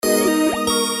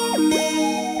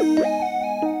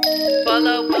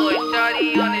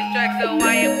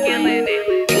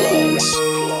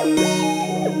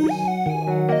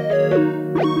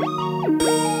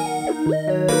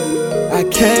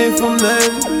Came from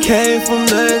nothing, came from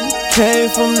nothing, came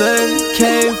from nothing,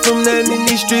 came from nothing. In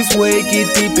these streets where it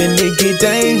get deep and it get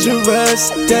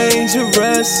dangerous,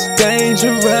 dangerous,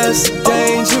 dangerous,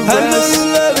 dangerous. I know you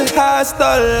love it how I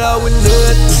started out with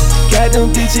nothing. Got them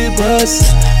bitches bust,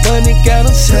 money got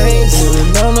them changing,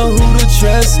 and I don't know who to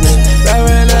trust, man. I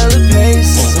ran out of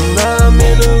patience, and now I'm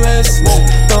in the rest, man.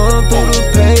 Throwing through the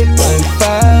paper, and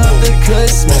fire up the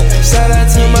cuts, man. Shout out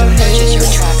to my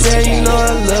haters, yeah, you know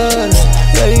I love it.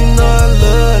 Yeah, you know I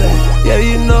love it. Yeah,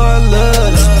 you know I love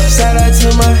it. Shout out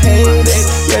to my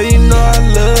haters, yeah, you know I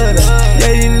love it.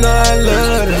 Yeah, you know I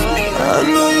love it. I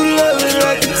know you love it,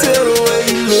 I can tell the way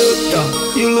you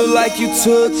look. You look like you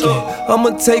took it,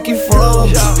 I'ma take it from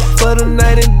you. For the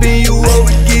night and be you over,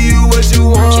 give you what you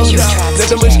want. Let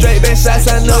them straight back shots,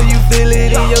 I know you feel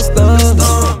it in your stomach.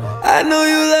 I know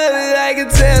you love it, I can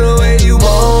tell the way you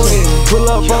want it. Pull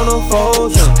up on them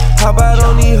foes, hop out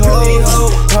on these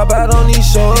hoes, pop out on these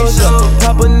shows,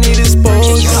 Papa need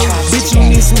exposure, bitch you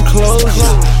need some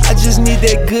closure. I just need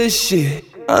that good shit.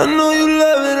 I know you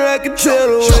love it, I can tell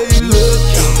the way you look.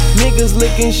 Niggas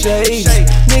looking shady,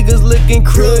 niggas looking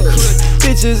crooked,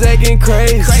 bitches acting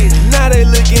crazy, now they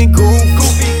looking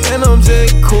goofy, and I'm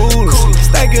just cool,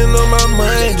 stacking on my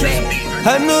money.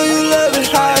 I know you love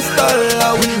it how I started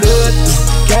out with nothing.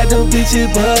 Got them bitches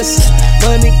bust,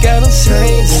 money got them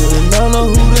changing, and I don't know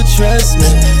who to trust,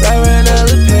 man. I ran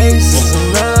out of patience,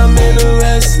 and now I'm in the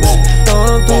rest, man.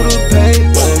 Throwing through the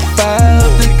paper, and fire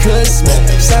up the cuts, man.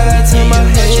 Shout out to my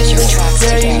haters,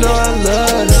 yeah, you know I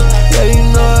love it. Yeah, you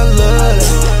know I love it.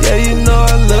 Yeah, you know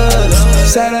I love it.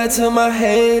 Shout out to my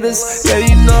haters, yeah,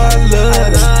 you know I love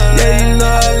it. Yeah, you know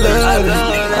I love it.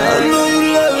 I know you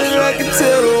love it, I can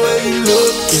tell the way you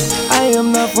look. I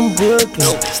am not from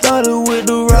Brooklyn, started with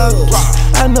the rock.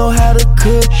 I know how to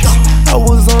cook. I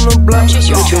was on the block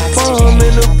with the bomb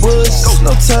in the bush.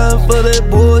 No time for that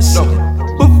bullshit.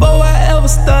 Before I ever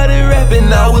started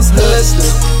rapping, I was hustling.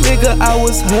 Nigga, I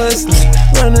was hustling.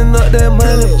 Running up that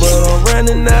money, but I'm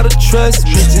running out of trust.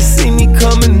 Bitches see me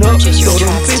coming up, so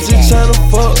them bitches tryna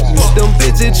fuck. Them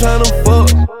bitches tryna fuck.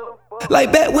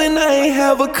 Like back when I ain't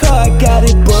have a car, I got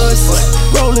it bust.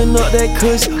 Rolling up that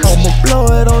kush, I'ma blow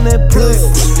it on that pussy.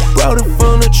 Brought it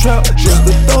from the trap, just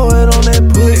to throw it on that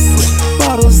pussy.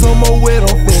 Bottles on my way, I'm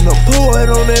finna pour it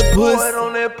on that pussy.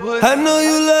 I know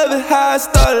you love it how I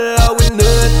started out with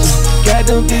nothing. Got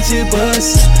them bitches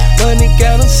bust, money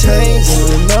got them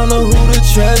changing, and I don't know who to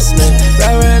trust, man.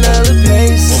 I ran out of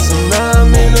patience, and now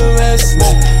I'm in the rest,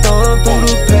 man. Throwing through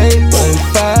the paper, and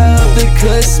fire up the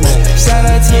cuts, man. Shout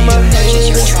out to my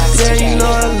haters, yeah, you know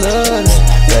I love it.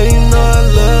 Yeah, you know I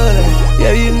love it.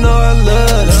 Yeah, you know I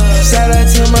love it. Shout out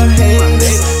to my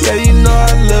haters, yeah, you know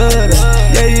I love it.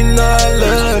 Yeah, you know I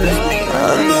love it. I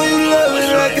know you love it,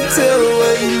 I can tell the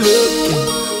way you looking.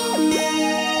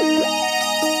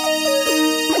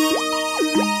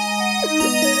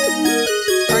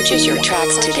 Purchase your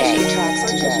tracks today.